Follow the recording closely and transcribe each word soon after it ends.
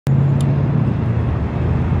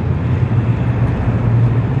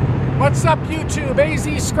What's up, YouTube?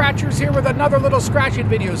 AZ Scratchers here with another little scratching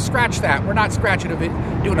video. Scratch that. We're not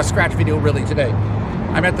doing a scratch video really today.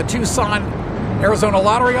 I'm at the Tucson, Arizona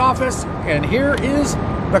Lottery office, and here is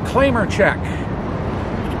the claimer check.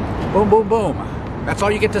 Boom, boom, boom. That's all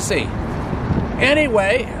you get to see.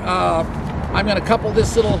 Anyway, I'm going to couple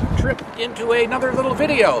this little trip into another little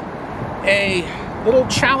video. A little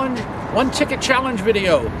challenge, one ticket challenge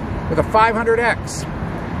video with a 500X.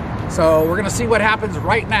 So we're going to see what happens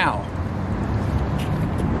right now.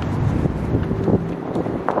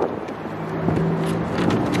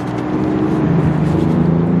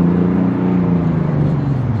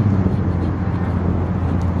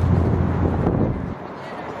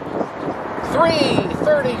 $3,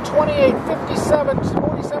 $30, $28, $57,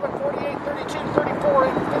 $47, $48, $32,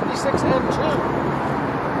 $34, $56, and $2.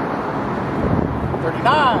 $39,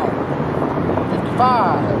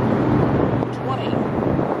 $55, $20.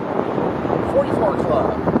 44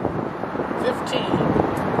 club, 15,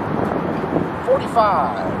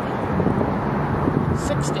 45,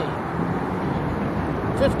 60,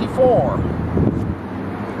 54,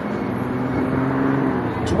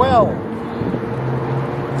 12,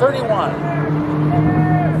 31,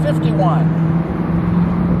 51,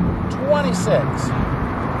 26,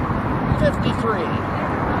 53,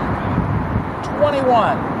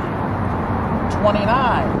 21,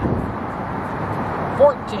 29,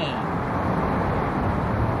 14,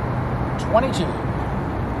 22,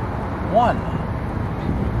 1,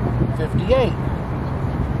 58,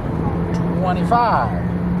 25,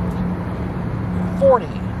 40,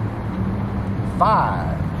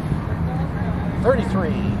 5, 33,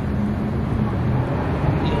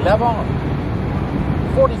 11,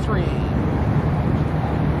 43,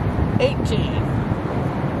 18,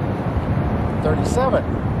 37,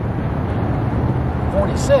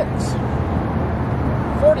 46,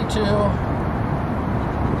 42,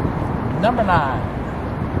 number 9,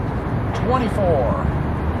 24,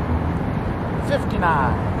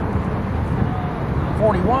 59,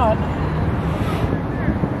 41,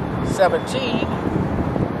 17,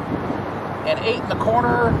 and 8 in the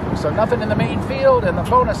corner, so nothing in the main field, and the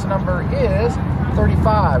bonus number is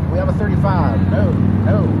 35. We have a 35. No,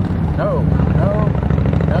 no, no, no,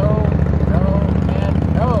 no, no, and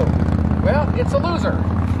no. Well, it's a loser.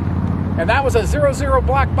 And that was a 00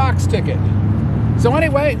 black box ticket. So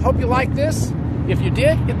anyway, hope you like this. If you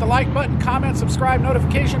did, hit the like button, comment, subscribe,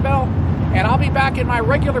 notification bell, and I'll be back in my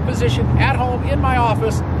regular position at home in my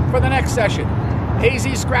office for the next session. AZ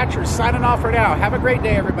Scratchers signing off for now. Have a great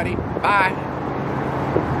day, everybody. Bye.